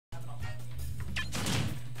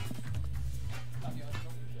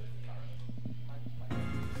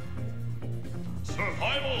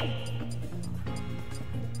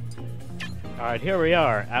Alright, here we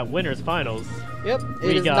are at winners finals. Yep.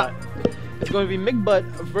 It's going to be Mcbutt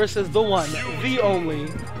versus the one, the only,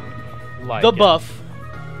 Lycan. the buff,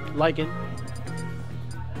 Lycan.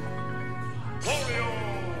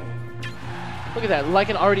 Look at that,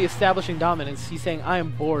 Lycan already establishing dominance. He's saying, I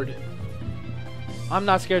am bored. I'm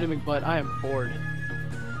not scared of Mcbutt, I am bored.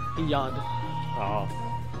 He yawned. Oh.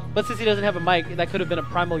 But since he doesn't have a mic, that could have been a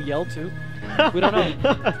primal yell too. We don't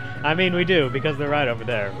know. I mean, we do, because they're right over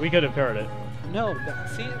there. We could have heard it. No,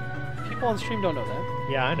 see, people on stream don't know that.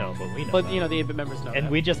 Yeah, I know, but we know. But, that. you know, the 8-bit members know And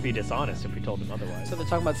that. we'd just be dishonest if we told them otherwise. So they're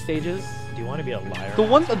talking about stages. Do you want to be a liar? The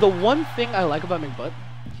one thing I like about Mcbutt,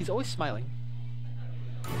 he's always smiling.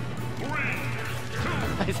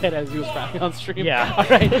 I said as he was frowning on stream. Yeah. All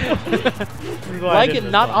right. Lycan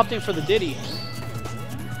not opting for the Diddy.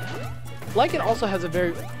 Lycan also has a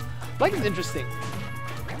very... Lycan's interesting.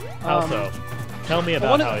 How so? Tell me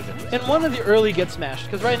about how he's interesting. In one of the early Get Smashed,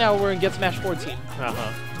 because right now we're in Get Smashed 14.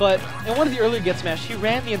 Uh-huh. But in one of the early Get Smashed, he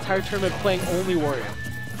ran the entire tournament playing only Wario.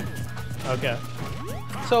 Okay.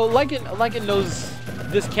 So Lycan knows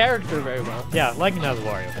this character very well. Yeah, Lycan has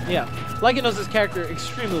Wario. Yeah. Lycan knows this character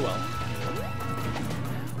extremely well.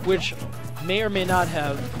 Which may or may not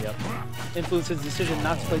have influenced his decision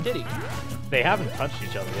not to play Diddy. They haven't touched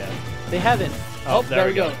each other yet. They haven't. Oh, there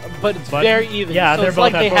we go. But it's very even. Yeah, so they're it's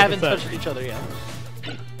both like at they 4%. haven't touched each other yet.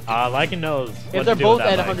 Lycan knows If what they're to do both with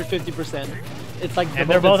that at mic. 150%, it's like And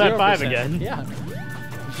they're both at 0%. 5 again. Yeah.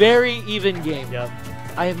 Very even game. Yep.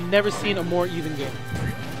 I have never seen a more even game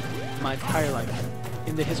in my entire life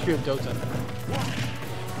in the history of Dota.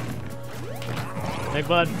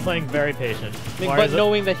 Mcbutt playing very patient. Mcbutt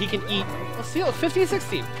knowing that he can eat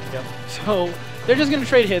 15-16. Yep. So they're just going to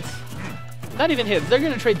trade hits. Not even hits. They're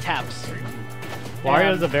going to trade taps.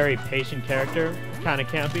 Wario's a very patient character, kind of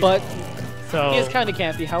campy. But so he is kind of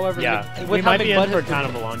campy. However, yeah, we might be in for kind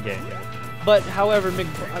of a long game. Yeah. But however,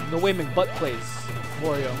 the way Mcbutt plays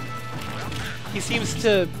Wario,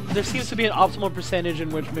 there seems to be an optimal percentage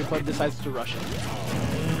in which Mcbutt decides to rush him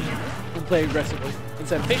and play aggressively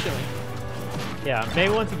instead of patiently. Yeah,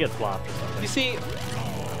 maybe once he gets flopped or something. You see,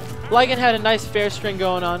 Lycan had a nice fair string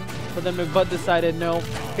going on, but then Mcbutt decided, no,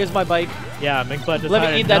 here's my bike. Yeah, Mcbutt decided,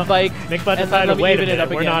 let me eat that bike. Mcbutt and decided, wait a even minute,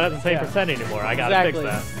 we're again. not at the same percent anymore. I gotta fix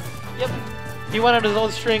that. Yep. He went on his own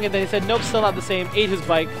string, and then he said, nope, still not the same. Ate his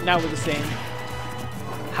bike, now we're the same.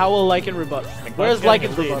 How will Lycan rebut? Where's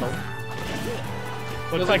Lycan's rebuttal?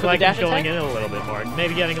 Looks like Lycan's going in a little bit more.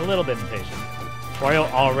 Maybe getting a little bit impatient. Wario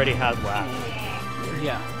already has laugh.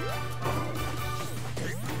 Yeah.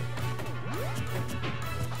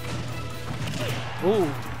 Ooh.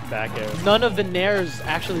 Back air. None of the nairs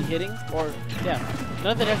actually hitting, or yeah,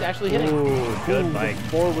 none of the nairs actually hitting. Ooh, good bike.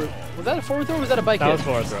 Forward. Was that a forward throw or was that a bike hit? That was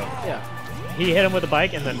forward throw. Yeah. He hit him with a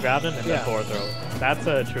bike and then grabbed him and then forward throw. That's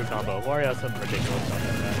a true combo. Wario has some ridiculous stuff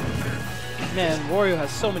like that. Man, Wario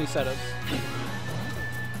has so many setups.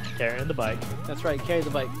 Carrying the bike. That's right, carry the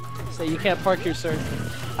bike. Say, you can't park here, sir.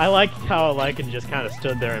 I like how Lycan just kind of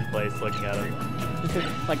stood there in place looking at him.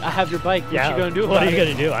 Like, I have your bike. What yeah, you gonna do what about are you it?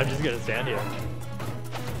 gonna do? I'm just gonna stand here.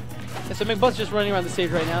 And so Mcbutt's just running around the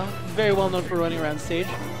stage right now. Very well known for running around the stage,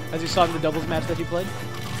 as you saw in the doubles match that he played.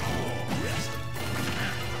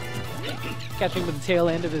 Catching with the tail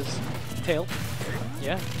end of his tail.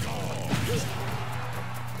 Yeah.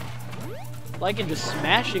 Lycan just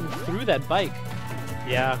smashing through that bike.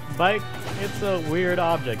 Yeah, bike, it's a weird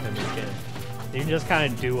object in this game. You can just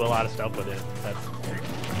kind of do a lot of stuff with it. That's weird.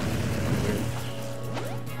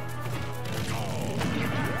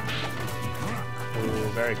 Ooh,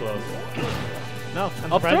 very close. No,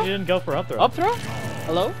 I'm surprised you didn't go for up throw. Up throw?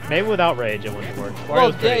 Hello? Maybe without rage it wouldn't work.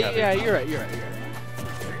 Well, yeah, you're right.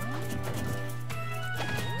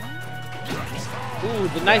 Ooh,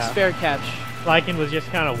 the nice fair catch. Lycan was just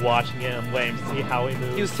kind of watching him, waiting to see how he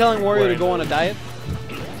moved. He was telling Wario to go on a diet.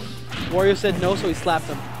 Wario said no, so he slapped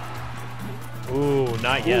him. Ooh,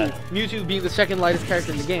 not yet. Mewtwo being the second lightest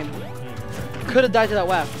character in the game. Could have died to that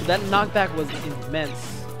whack, but that knockback was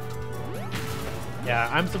immense. Yeah,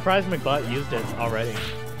 I'm surprised Mcbutt used it already.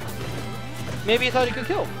 Maybe he thought he could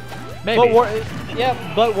kill. Maybe.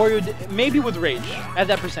 But Wario maybe with rage at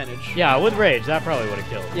that percentage. Yeah, with rage, that probably would have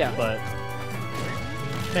killed. Yeah. But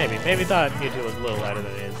maybe thought Mewtwo was a little lighter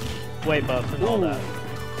than it is. Weight buff and all that.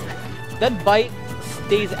 That bite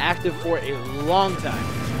stays active for a long time.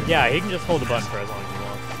 Yeah, he can just hold the button for as long as he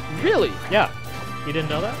wants. Really? Yeah. You didn't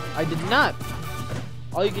know that? I did not.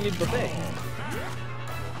 All you can eat buffet.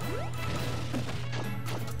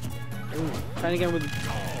 Ooh, trying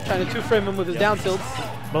to two-frame him with his down tilts.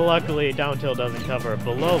 But luckily, down tilt doesn't cover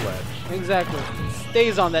below ledge. Exactly.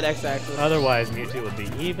 Stays on that x-axis. Otherwise, Mewtwo would be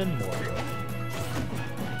even more good.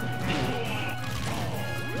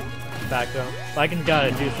 back to him. Lycan's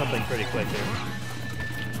gotta do something pretty quick here.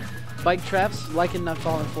 Bike traps, Lycan not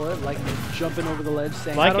falling for it, Lycan just jumping over the ledge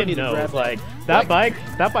saying, I don't Lycan need to grab knows, like, that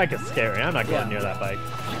bike is scary. I'm not going near that bike.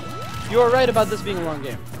 You are right about this being a long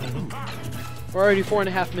game. We're already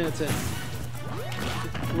 4.5 minutes in.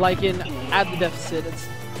 Lycan at the deficit.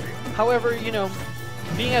 However, you know,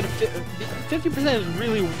 being at 50% is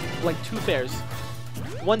really like 2 fairs.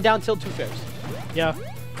 1 down tilt, 2 fairs. Yeah,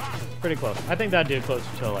 pretty close. I think that'd do closer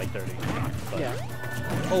to like 30. But. Yeah.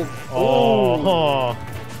 Oh.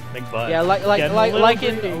 Mcbutt. Yeah,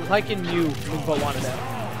 Lycan knew Mcbutt wanted that.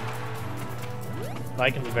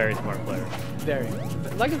 Lycan's a very smart player. Very.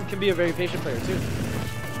 Lycan can be a very patient player too.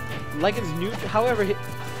 Lycan's neutral, however,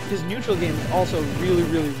 his neutral game is also really,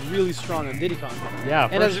 really, really strong on Diddy Kong. Yeah,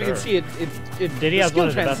 and as you can see, it Diddy has one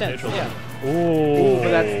of the best neutrals. Yeah. Ooh.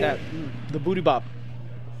 But the booty bop.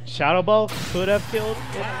 Shadow Ball could have killed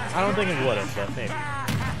it. I don't think it would have, but maybe.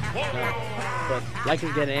 No. But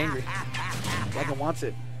Lycan's getting angry. Lycan wants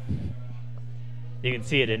it. You can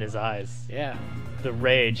see it in his eyes. Yeah. The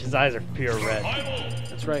rage. His eyes are pure red.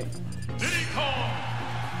 That's right.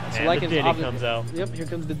 So and the Diddy comes out. Yep, here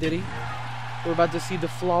comes the Diddy. We're about to see the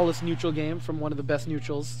flawless neutral game from one of the best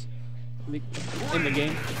neutrals in the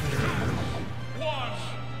game.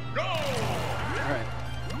 Alright.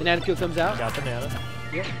 Banana peel comes out. Got banana.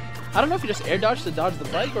 Yep. I don't know if you just air dodge to dodge the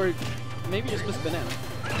bike or maybe you just miss banana.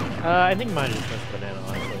 I think mine just missed banana,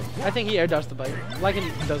 honestly. I think he air dodged the bike.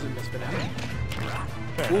 Lycan doesn't miss banana.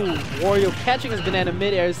 Fair. Ooh, Wario catching his banana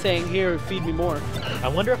mid-air saying, here, feed me more. I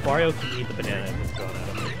wonder if Wario can eat the banana if it's thrown at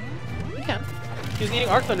him. He can. He was eating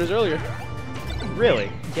Arc Thunders earlier.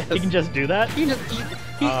 Really? Yes. He can just do that? He just eat.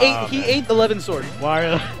 He ate the 11 sword.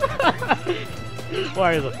 Wario.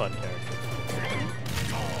 Wario's a fun character.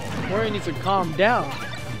 Wario needs to calm down.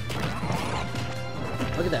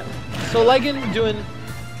 Look at that. So Lycan doing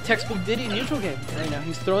textbook Diddy neutral game right now.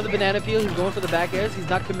 He's throwing the banana peel. He's going for the back airs. He's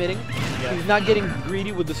not committing. Yeah. He's not getting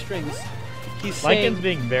greedy with the strings. He's saying... Lycan's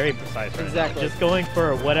being very precise right exactly. now. Just going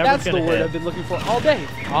for whatever's That's going to hit. That's the word I've been looking for all day.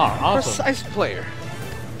 Ah, awesome. Precise player.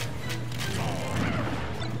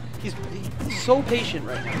 He's so patient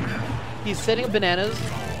right now. He's setting up bananas,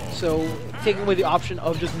 so taking away the option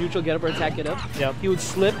of just neutral get up or attack get up. Yep. He would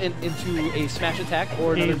slip into a smash attack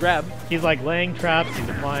or another grab. He's like laying traps, he's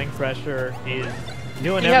applying pressure, he's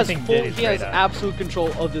doing everything Diddy's He has absolute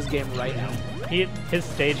control of this game right now. His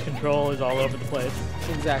stage control is all over the place.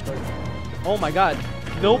 Exactly. Oh my god.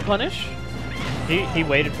 No punish? He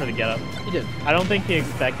waited for the get up. He did. I don't think he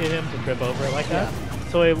expected him to trip over it like that.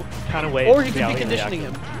 So he kind of waited. Or he could be conditioning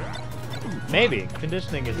him. Maybe.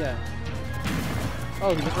 Conditioning is... Yeah.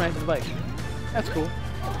 Oh, he just ran to the bike. That's cool.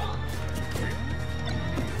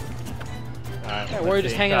 Alright, yeah, Wario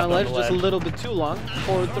just hanging on ledge just a little bit too long.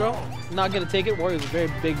 Forward throw. Not going to take it. Wario's a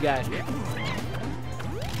very big guy.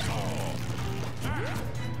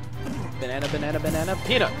 Banana, banana, banana,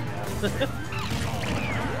 peanut.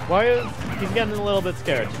 He's getting a little bit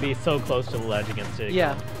scared to be so close to the ledge against Diddy.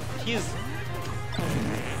 Yeah. He's...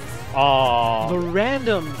 Oh. The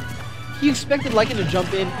random... He expected Lycan to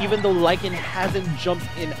jump in, even though Lycan hasn't jumped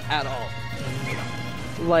in at all.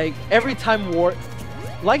 Like, every time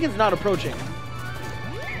Lycan's not approaching.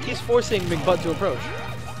 He's forcing Mcbutt to approach.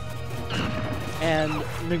 And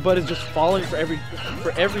Mcbutt is just falling for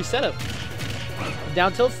every setup.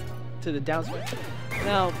 Down tilts to the down smash.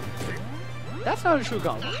 Now, that's not a true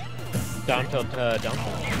combo. Down tilt to down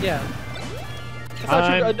tilt? Yeah. That's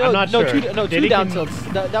not true. I'm not sure. Two down tilts.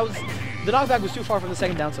 That was... The knockback was too far from the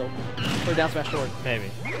second down tilt. Or down smash forward.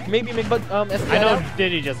 Maybe. Maybe Mcbutt I know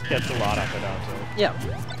Diddy just gets a lot off the down tilt. Yeah.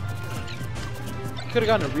 Could have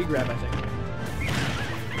gotten a re-grab, I think.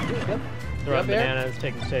 Yep. Throwing bananas,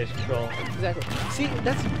 taking stage control. Exactly. See,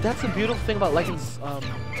 that's the beautiful thing about Lycan's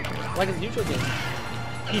neutral game.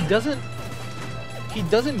 He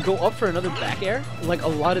doesn't go up for another back air like a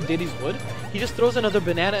lot of Diddy's would. He just throws another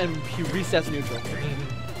banana and he resets neutral.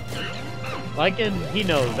 Lycan, he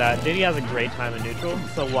knows that. Diddy has a great time in neutral,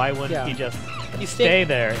 so why wouldn't he just stay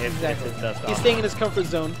there if it's his best option? He's staying in his comfort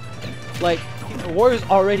zone. Like, Wario's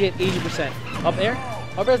already at 80%. Up air?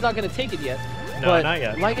 Up air's not going to take it yet. No, but not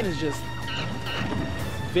yet. Lycan is just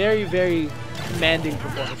very, very commanding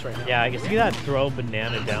performance right now. Yeah, I can see that throw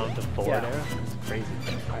banana down to forward air. It's crazy.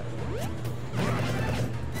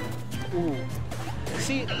 Ooh.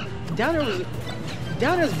 See, down air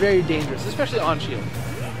is very dangerous, especially on shield.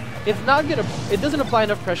 It's not gonna. It doesn't apply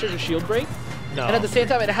enough pressure to shield break. No. And at the same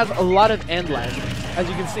time, it has a lot of end lag, as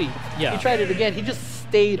you can see. Yeah. He tried it again. He just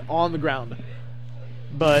stayed on the ground.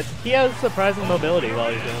 But he has surprising mobility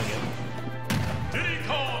while he's doing it.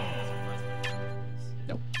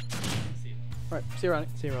 Nope. All right. See you, Ronnie.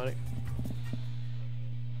 See you, Ronnie.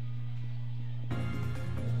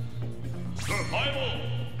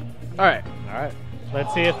 Alright. Alright.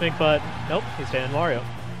 Let's see if Mcbutt... Nope, he's staying Wario.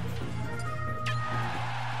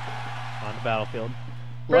 On the battlefield.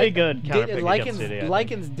 Pretty good counter pick against Diddy.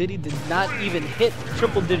 Lycan's Diddy did not even hit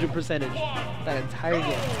triple-digit percentage that entire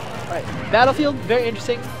game. Alright, battlefield, very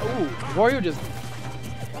interesting. Ooh, Wario just...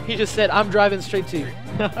 He just said, I'm driving straight to you.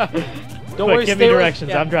 Don't worry, give me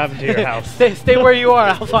directions. I'm driving to your house. Stay where you are.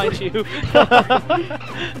 I'll find you.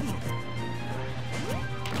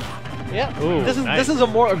 Yeah. Ooh, this is a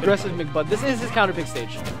more aggressive Mcbutt. This is his counter pick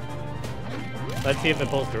stage. Let's see if it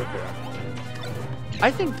pulls through here.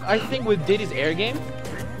 I think with Diddy's air game.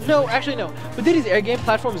 No, actually no. With Diddy's air game,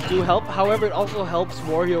 platforms do help. However, it also helps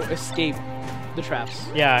Wario escape the traps.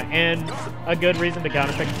 Yeah, and a good reason to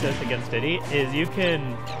counterpick this against Diddy is you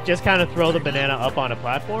can just kind of throw the banana up on a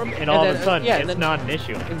platform, and all of a sudden it's not an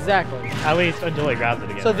issue. Exactly. At least until he grabs it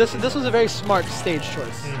again. So this was a very smart stage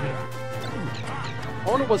choice. I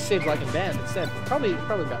wonder what stage Lycan banned instead. Probably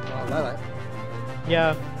Lylat.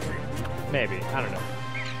 Yeah, maybe. I don't know.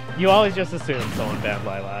 You always just assume someone banned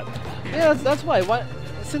Lylat. Yeah, that's why. Why?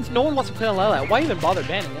 Since no one wants to play on Lylat, why even bother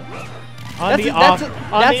banning it? On the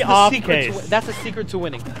off case. That's a secret to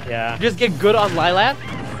winning. Yeah. Just get good on Lylat,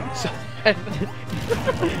 so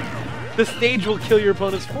the stage will kill your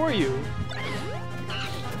opponents for you.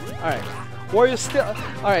 Alright. Wario still...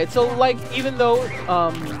 Alright, so like, even though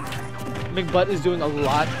Mcbutt is doing a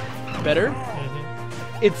lot better,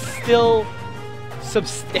 it's still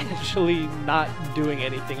substantially not doing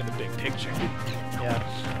anything in the big picture. Yeah.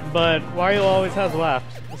 But Wario always has left,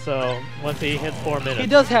 so once he hits 4 minutes... He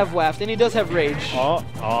does have waft, and he does have rage. Oh.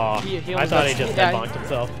 He I thought he just bonked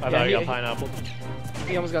himself. I thought he got pineapple.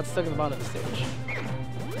 He almost got stuck in the bottom of the stage.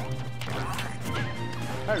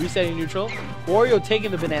 Alright, resetting neutral. Wario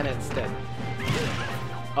taking the banana instead.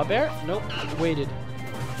 Up air? Nope. Waited.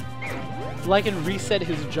 Lycan reset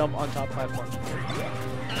his jump on top platform.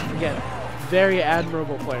 Again, very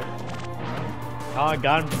admirable player. Oh, I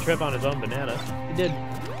got him to trip on his own banana. He did.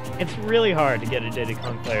 It's really hard to get a Diddy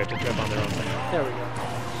Kong player to trip on their own banana. There we go.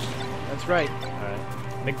 That's right. Alright.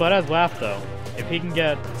 Mcbutt has WAF though. If he can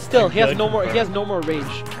get still, he has no more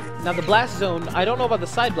rage. Now the blast zone, I don't know about the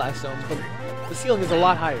side blast zones, but the ceiling is a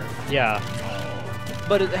lot higher. Yeah.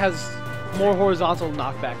 But it has more horizontal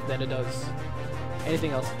knockback than it does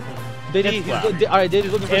anything else. Diddy, alright,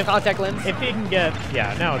 Diddy's looking for a contact lens. If he can get,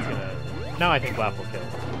 yeah, now it's gonna. Now I think WAF will kill.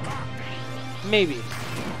 Maybe.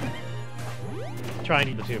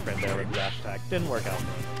 Trying the 2-print there with the dash attack. Didn't work out.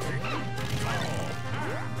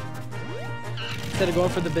 Instead of going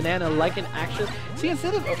for the banana, Lycan actually... See,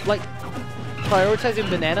 instead of, like, prioritizing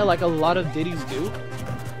banana like a lot of Diddies do,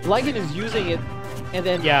 Lycan is using it and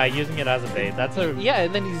then... Yeah, using it as a bait. That's a... Yeah,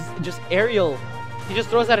 and then he's just aerial. He just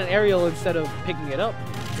throws out an aerial instead of picking it up.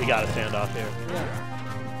 We got a standoff here.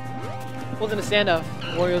 Yeah. Wasn't a standoff.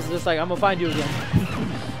 Wario's just like, I'm gonna find you again.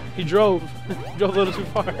 He drove. Drove a little too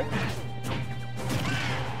far.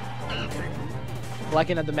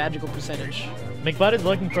 Lycan at the magical percentage. Mcbutt is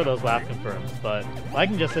looking for those WAF confirms, but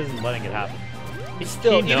Lycan just isn't letting it happen.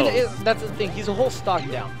 He knows. That's the thing. He's a whole stock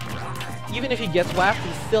down. Even if he gets WAF,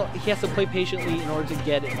 he has to play patiently in order to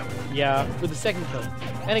get it. Yeah. For the second kill.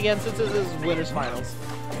 And again, since this is winners finals,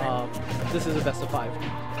 this is a best of 5.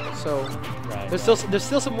 So there's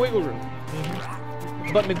still some wiggle room.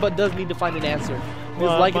 But Mcbutt does need to find an answer.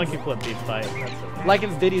 Well, monkey flip beats fight.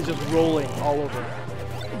 Lycan's Diddy is just rolling all over.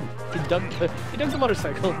 He dunked the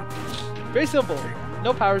motorcycle. Very simple.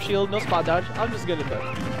 No power shield, no spot dodge. I'm just good at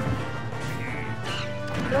that.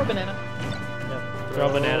 Throw a banana. Yep. Throw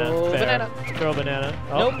a banana. Throw a banana.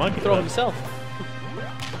 Oh, nope. Monkey throw flip. himself.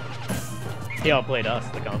 He outplayed us,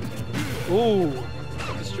 the commentator. Ooh.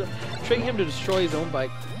 Triggering him to destroy his own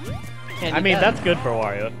bike. I mean, that's good for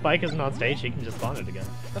Wario. If bike isn't on stage, he can just spawn it again.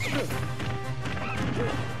 That's true.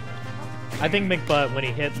 I think Mcbutt, when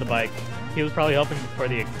he hit the bike, he was probably hoping for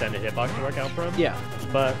the extended hitbox to work out for him. Yeah.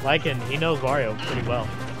 But Lycan, he knows Wario pretty well.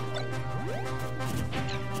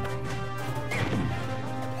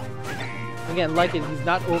 Again, Lycan, he's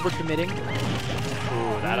not overcommitting.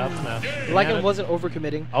 Ooh, that up smash. Lycan wasn't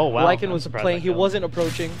overcommitting. Oh, wow. Lycan was playing. He wasn't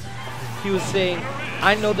approaching. He was saying,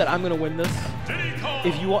 I know that I'm going to win this.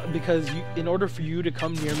 If you want, because in order for you to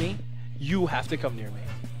come near me, you have to come near me.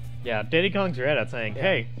 Yeah, Diddy Kong's great at saying,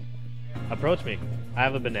 hey, approach me. I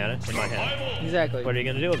have a banana in my hand. Exactly. What are you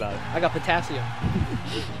going to do about it? I got potassium.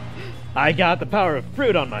 I got the power of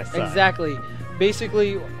fruit on my side. Exactly.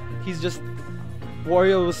 Basically, he's just...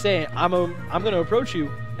 Wario was saying, I'm going to approach you.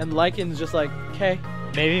 And Lycan's just like, okay.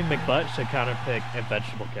 Maybe Mcbutt should counterpick a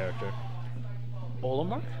vegetable character.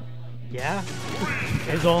 Olimar? Yeah.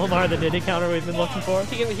 Is Olimar the Diddy counter we've been looking for?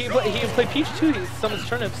 He can play Peach too. He summons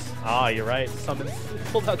turnips. Ah, you're right. Summons.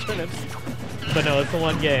 Pulls out turnips. But no, it's the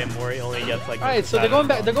one game where he only gets like. All right, so they're going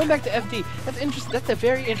back. They're going back to FD. That's interesting. That's a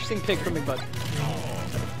very interesting pick from Mcbutt.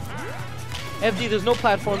 FD, there's no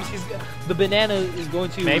platforms. The banana is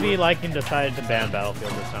going to. Maybe Lycan decided to ban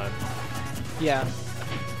Battlefield this time. Yeah.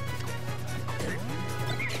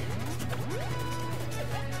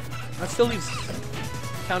 That still leaves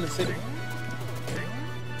Town and City.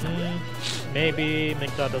 Maybe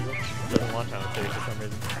Mcbutt doesn't want Town and City for some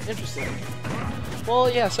reason. Interesting. Well,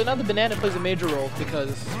 yeah. So now the banana plays a major role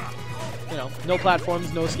because, you know, no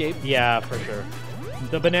platforms, no escape. Yeah, for sure.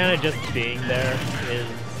 The banana just being there is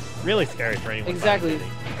really scary for anyone. Exactly.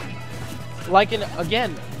 Lycan,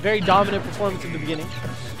 again, very dominant performance in the beginning.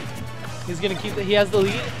 He's gonna keep. He has the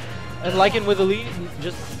lead, and Lycan with the lead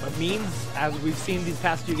just means, as we've seen these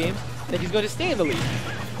past few games, that he's going to stay in the lead.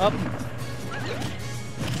 Up.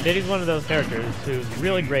 Diddy's one of those characters who's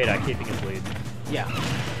really great at keeping his lead. Yeah.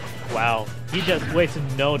 Wow. He just wasted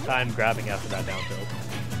no time grabbing after that down tilt.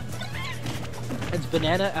 It's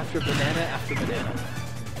banana after banana after banana.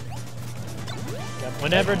 Yep.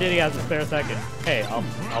 Whenever Diddy has a spare second, hey,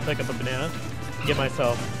 I'll pick up a banana, get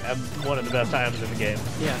myself one of the best items in the game.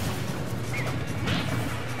 Yeah.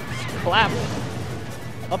 Clap.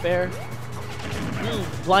 Up air.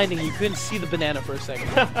 Blinding. You couldn't see the banana for a second.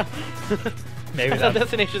 Maybe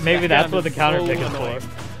that's what the counter pick is for.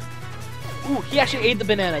 Ooh, he actually ate the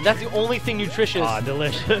banana. That's the only thing nutritious. Ah,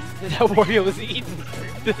 delicious. that Wario was eating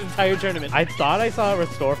this entire tournament. I thought I saw it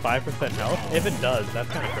restore 5% health. If it does, that's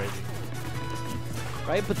kind of crazy.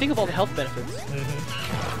 Right? But think of all the health benefits.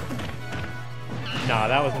 Nah,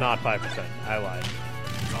 that was not 5%. I lied.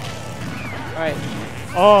 Alright.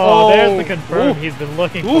 Oh, there's the confirm he's been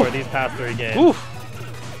looking for these past 3 games. Oof.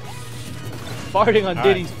 Farting on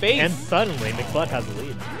Diddy's face. And suddenly, Mcbutt has the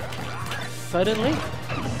lead. Suddenly?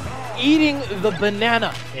 Eating the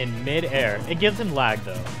banana. In mid-air. It gives him lag,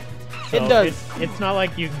 though. So it does. It's not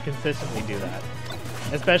like you can consistently do that.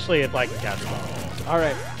 Especially if Lycan catches on.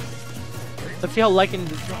 Alright. Let's see how Lycan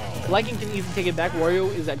can even take it back. Wario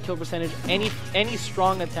is at kill percentage. Any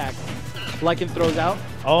strong attack Lycan throws out.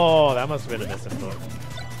 Oh, that must have been a misinput.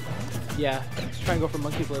 Yeah, let's try and go for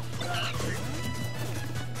monkey flip.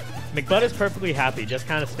 Mcbutt is perfectly happy just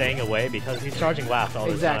kind of staying away because he's charging WAF all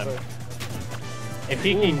the time. If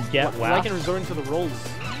he can get WAF... Lycan resorting to the rolls.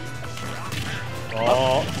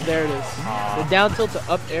 Oh. Up. There it is. The down tilt to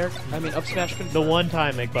up air. Up smash confirm. The one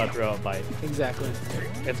time Mcbutt throw a bite. Exactly.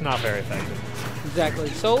 It's not very effective. Exactly.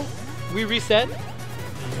 So, we reset.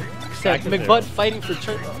 Reset. Mcbutt fighting for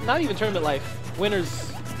not even tournament life. Winner's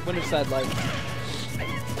side life.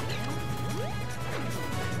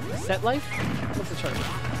 Set life? What's the tournament?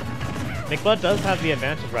 Mcbutt does have the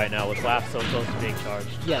advantage right now with WAF so close to being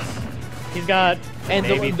charged. Yes. He's got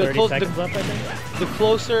maybe 30 seconds left, I think. The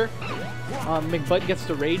closer Mcbutt gets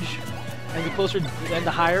to rage, and the closer and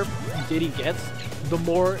the higher Diddy gets, the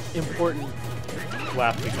more important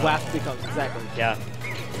WAF becomes. Exactly. Yeah.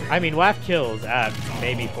 WAF kills at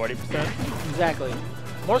maybe 40%. Exactly.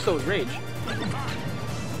 More so with rage.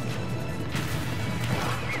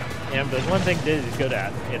 Yeah, but there's one thing Diddy's good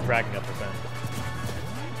at, it's racking up percent.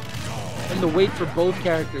 And the wait for both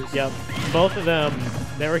characters. Yep. Both of them,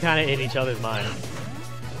 they were kind of in each other's minds.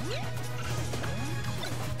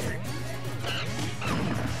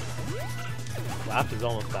 WAF is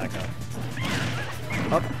almost back up.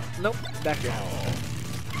 Up. Nope. Back here.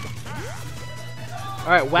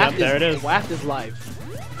 Alright, WAF there it is. WAF is live.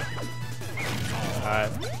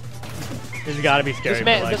 Alright. This has got to be scary.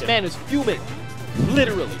 This man is fuming.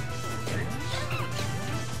 Literally.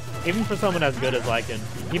 Even for someone as good as Lycan,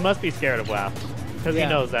 he must be scared of WAF. Because he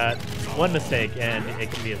knows that one mistake and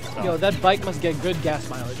it can be a stop. Yo, that bike must get good gas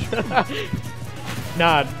mileage.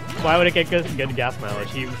 Nah, why would it get good gas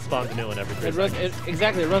mileage? He spawns a new one every 3 seconds.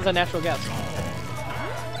 Exactly, it runs on natural gas.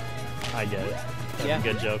 I get it. That's a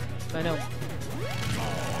good joke. I know.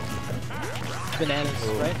 Bananas,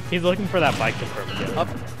 right? He's looking for that bike confirm again. Up.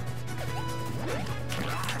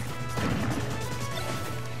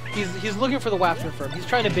 He's looking for the WAF confirm. He's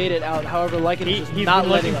trying to bait it out. However, Lycan is just not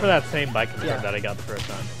letting up. He's looking for that same bike confirm that I got the first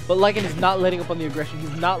time. But Lycan is not letting up on the aggression.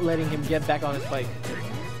 He's not letting him get back on his bike.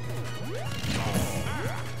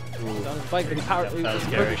 He's on his bike, but he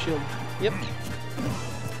perfect shield. Yep.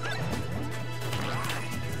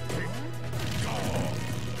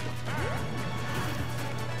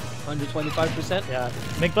 Under 25%. Yeah.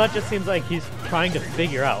 Mcbutt just seems like he's trying to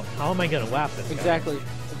figure out how am I gonna WAF this guy? Exactly.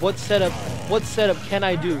 What setup can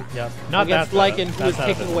I do Not against Lycan, who is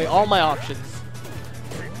taking away all my options?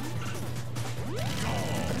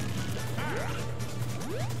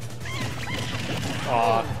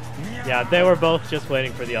 Aw. Yeah, they were both just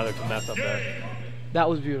waiting for the other to mess up there. That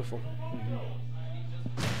was beautiful.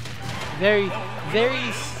 Very, very...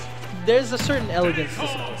 There's a certain elegance to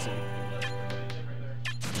simplicity.